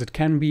accurate as it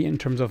can be in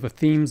terms of the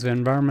themes, the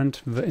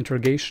environment, the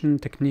interrogation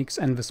techniques,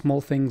 and the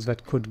small things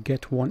that could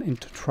get one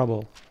into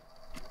trouble.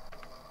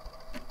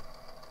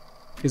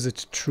 Is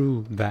it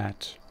true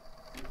that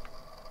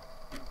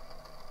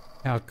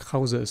Herr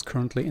Krause is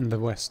currently in the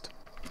West?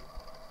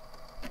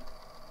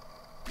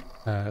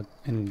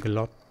 In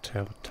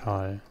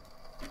Glottertal.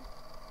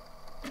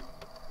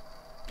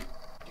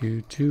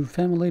 Due to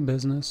family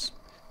business.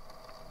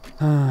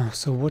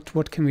 So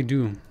what can we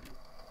do?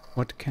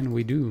 What can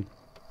we do?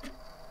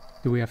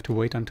 Do we have to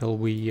wait until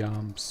we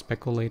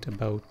speculate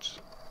about...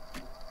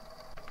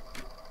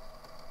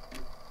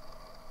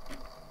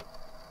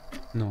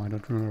 No, I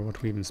don't remember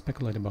what we even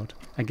speculate about.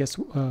 I guess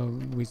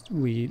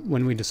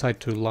when we decide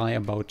to lie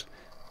about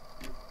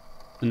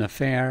an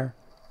affair,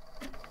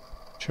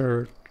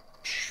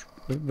 church,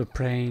 the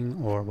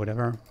praying, or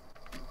whatever.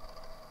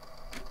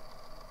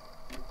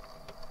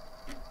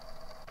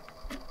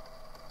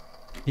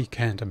 He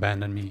can't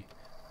abandon me.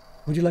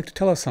 Would you like to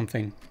tell us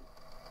something?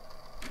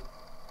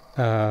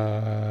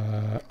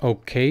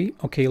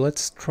 Okay,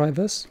 let's try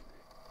this.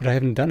 But I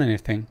haven't done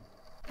anything.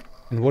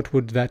 And what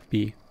would that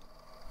be?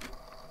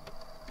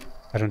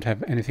 I don't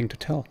have anything to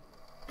tell.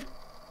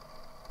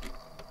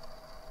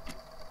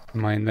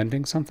 Am I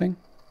inventing something?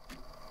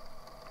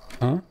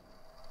 Huh?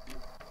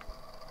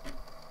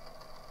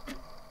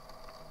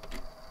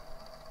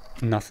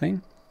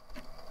 Nothing?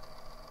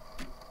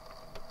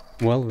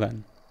 Well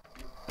then.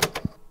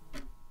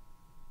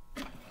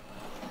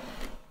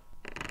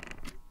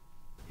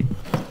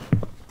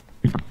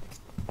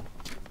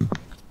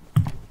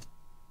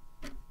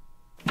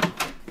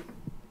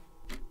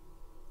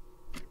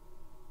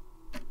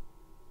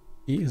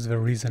 He is the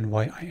reason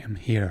why I am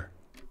here.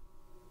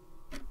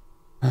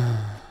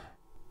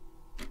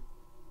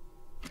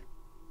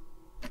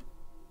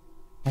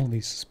 All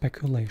these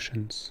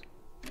speculations.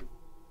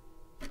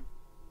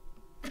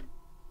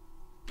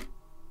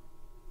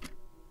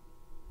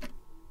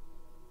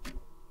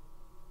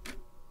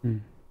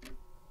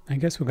 I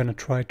guess we're gonna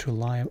try to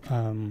lie,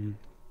 to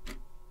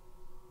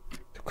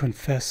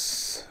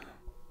confess.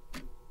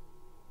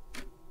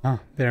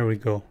 Ah, there we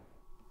go.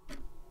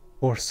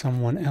 Or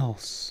someone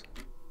else.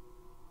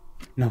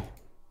 No,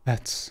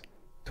 that's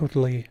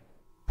totally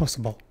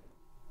possible.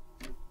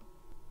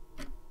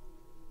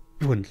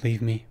 You wouldn't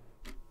leave me.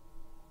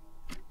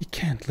 You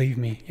can't leave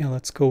me. Yeah,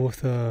 let's go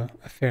with the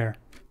affair.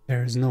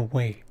 There is no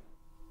way.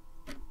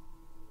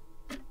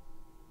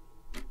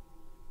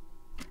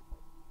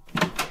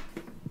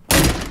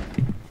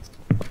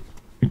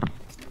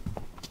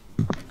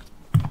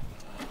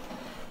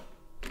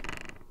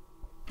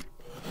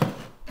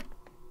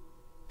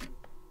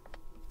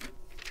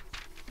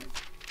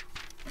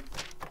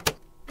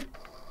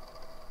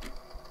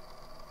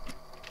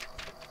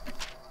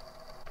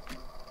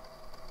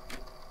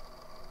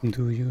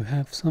 Do you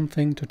have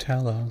something to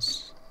tell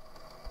us?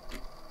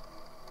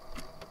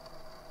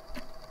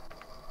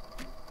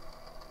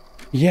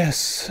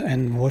 Yes,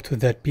 and what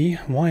would that be?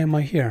 Why am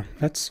I here?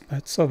 That's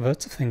a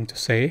thing to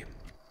say.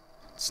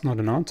 It's not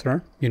an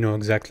answer. You know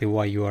exactly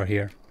why you are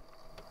here.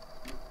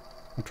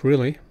 Not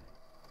really.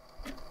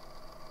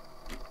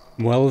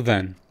 Well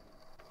then,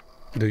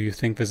 do you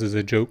think this is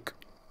a joke?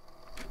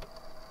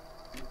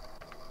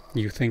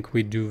 You think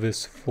we do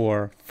this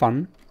for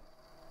fun?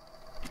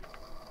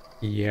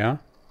 Yeah.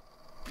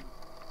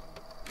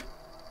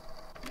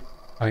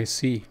 I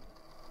see.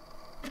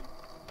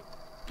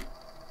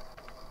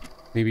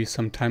 Maybe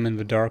some time in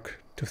the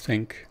dark to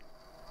think.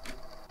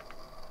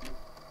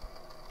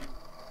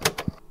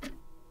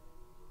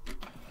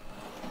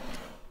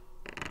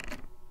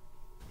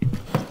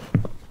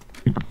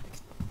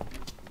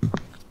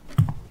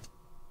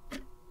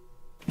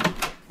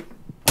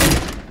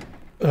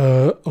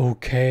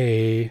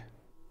 Okay.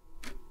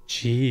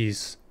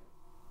 Jeez.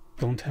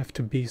 Don't have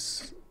to be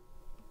so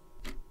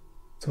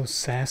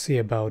sassy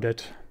about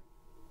it.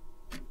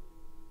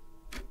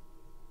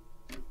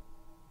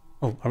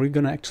 Oh, are we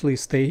gonna actually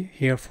stay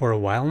here for a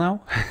while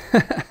now?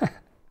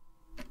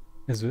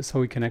 Is this how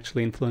we can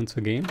actually influence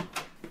the game?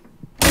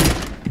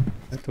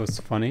 That was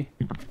funny.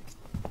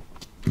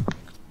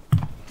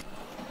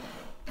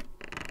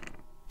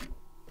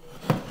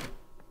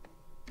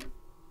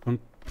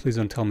 Please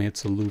don't tell me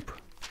it's a loop.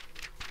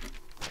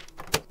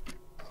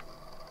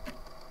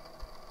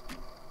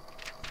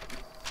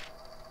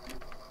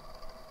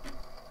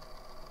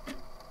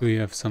 Do you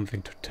have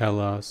something to tell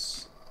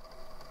us?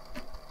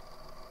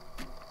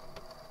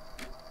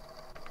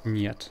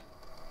 Yet.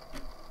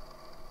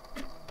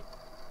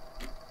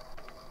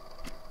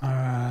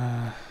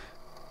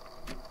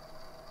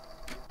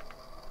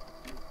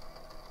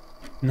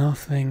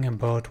 Nothing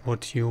about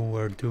what you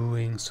were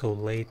doing so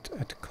late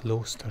at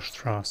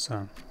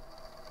Klosterstrasse.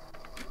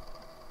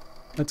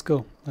 Let's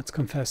go, let's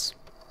confess.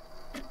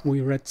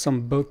 We read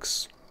some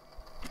books.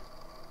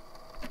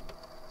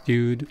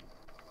 Dude.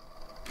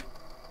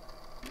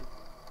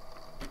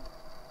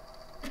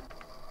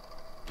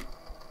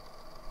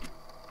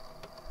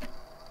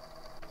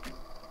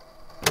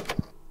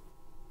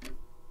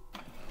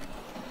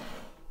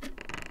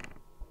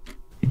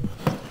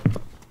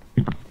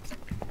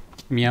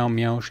 Meow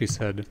meow, she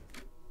said.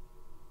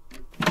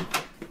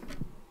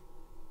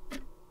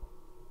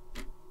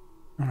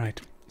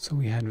 Alright, so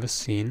we had this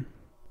scene.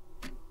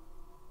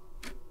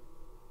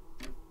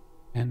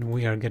 And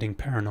we are getting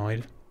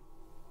paranoid.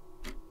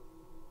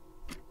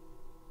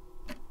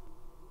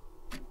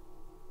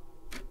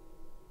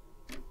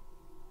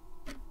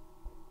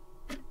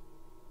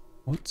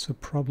 What's the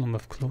problem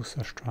of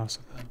Klosterstrasse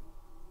then?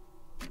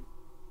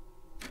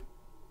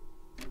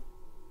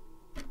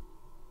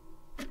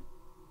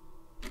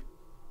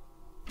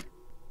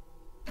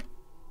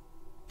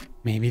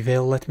 Maybe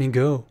they'll let me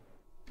go.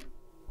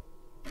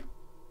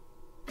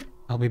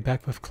 I'll be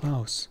back with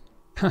Klaus.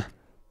 Huh.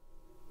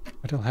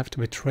 But I'll have to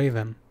betray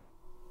them.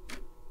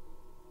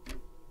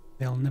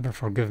 They'll never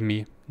forgive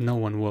me. No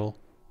one will.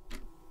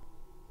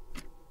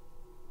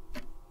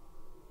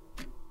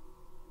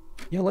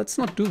 Yeah, let's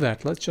not do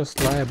that. Let's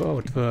just lie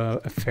about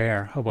the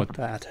affair. How about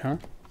that, huh?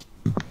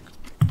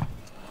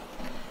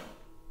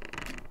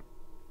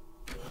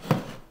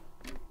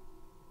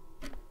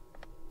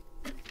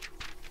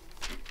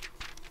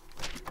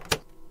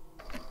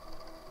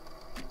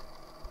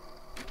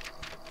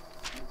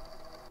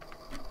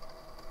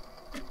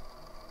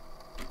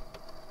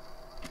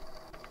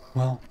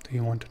 Well, do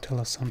you want to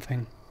tell us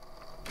something?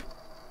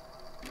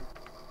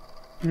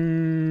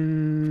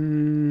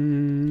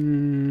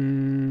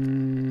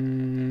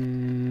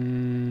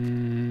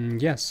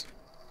 Yes.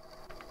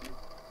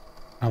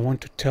 I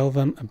want to tell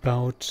them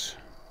about...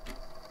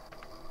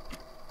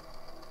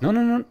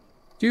 No.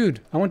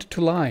 Dude, I wanted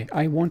to lie.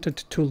 I wanted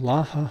to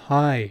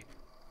lie.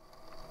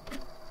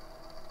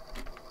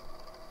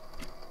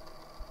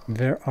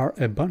 There are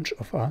a bunch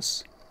of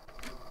us.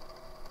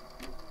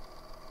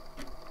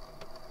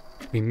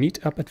 We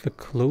meet up at the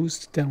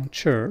closed down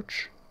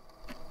church.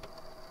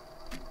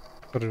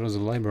 But it was a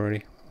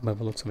library, by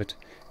the looks of it.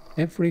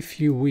 Every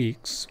few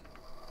weeks.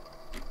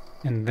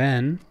 And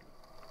then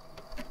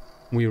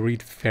we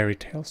read fairy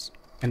tales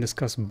and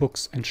discuss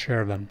books and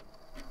share them.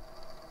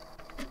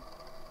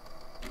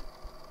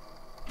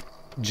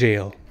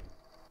 Jail.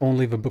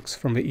 Only the books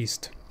from the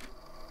East.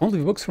 Only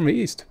the books from the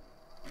East.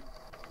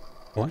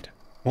 What?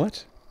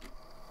 What?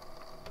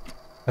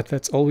 But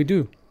that's all we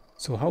do.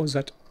 So how is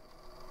that?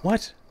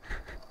 What?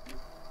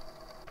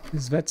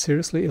 Is that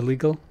seriously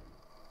illegal?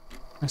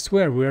 I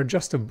swear, we are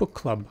just a book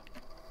club.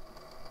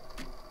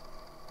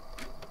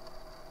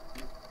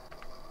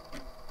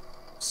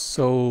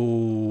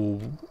 So...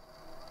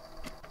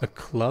 a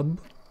club?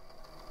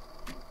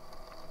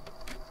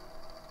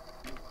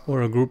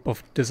 Or a group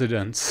of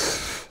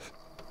dissidents?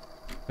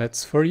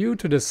 That's for you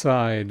to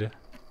decide.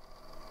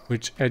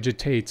 Which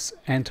agitates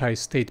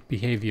anti-state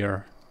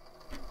behavior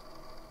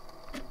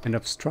and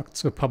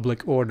obstructs the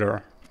public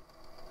order.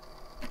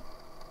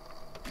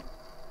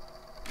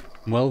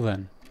 Well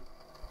then,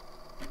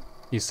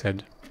 he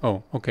said.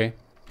 Oh, okay.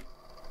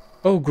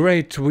 Oh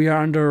great, we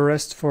are under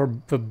arrest for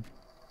the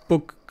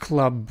book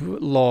club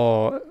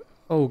law.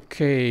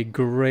 Okay,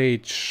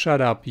 great,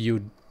 shut up,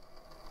 you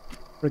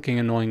freaking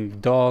annoying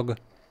dog.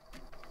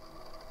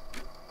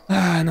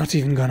 Not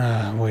even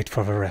gonna wait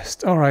for the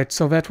rest. Alright,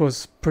 so that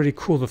was pretty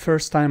cool the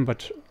first time,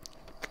 but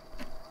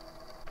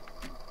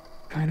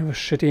kind of a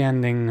shitty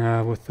ending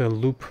with the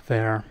loop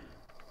there.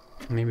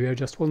 Maybe I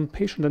just wasn't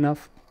patient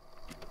enough.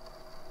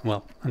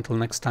 Well, until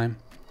next time,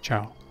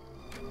 ciao.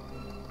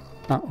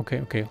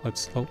 Okay,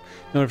 let's know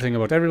everything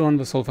about everyone,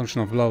 the sole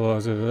function of blah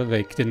blah blah,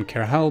 they didn't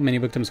care how many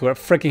victims were.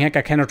 Freaking heck,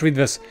 I cannot read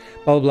this.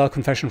 Blah blah,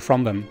 confession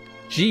from them.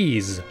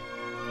 Jeez.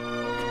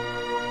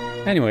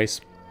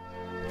 Anyways,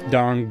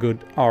 darn good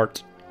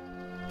art.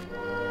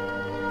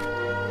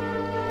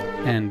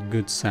 And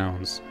good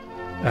sounds.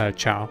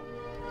 Ciao.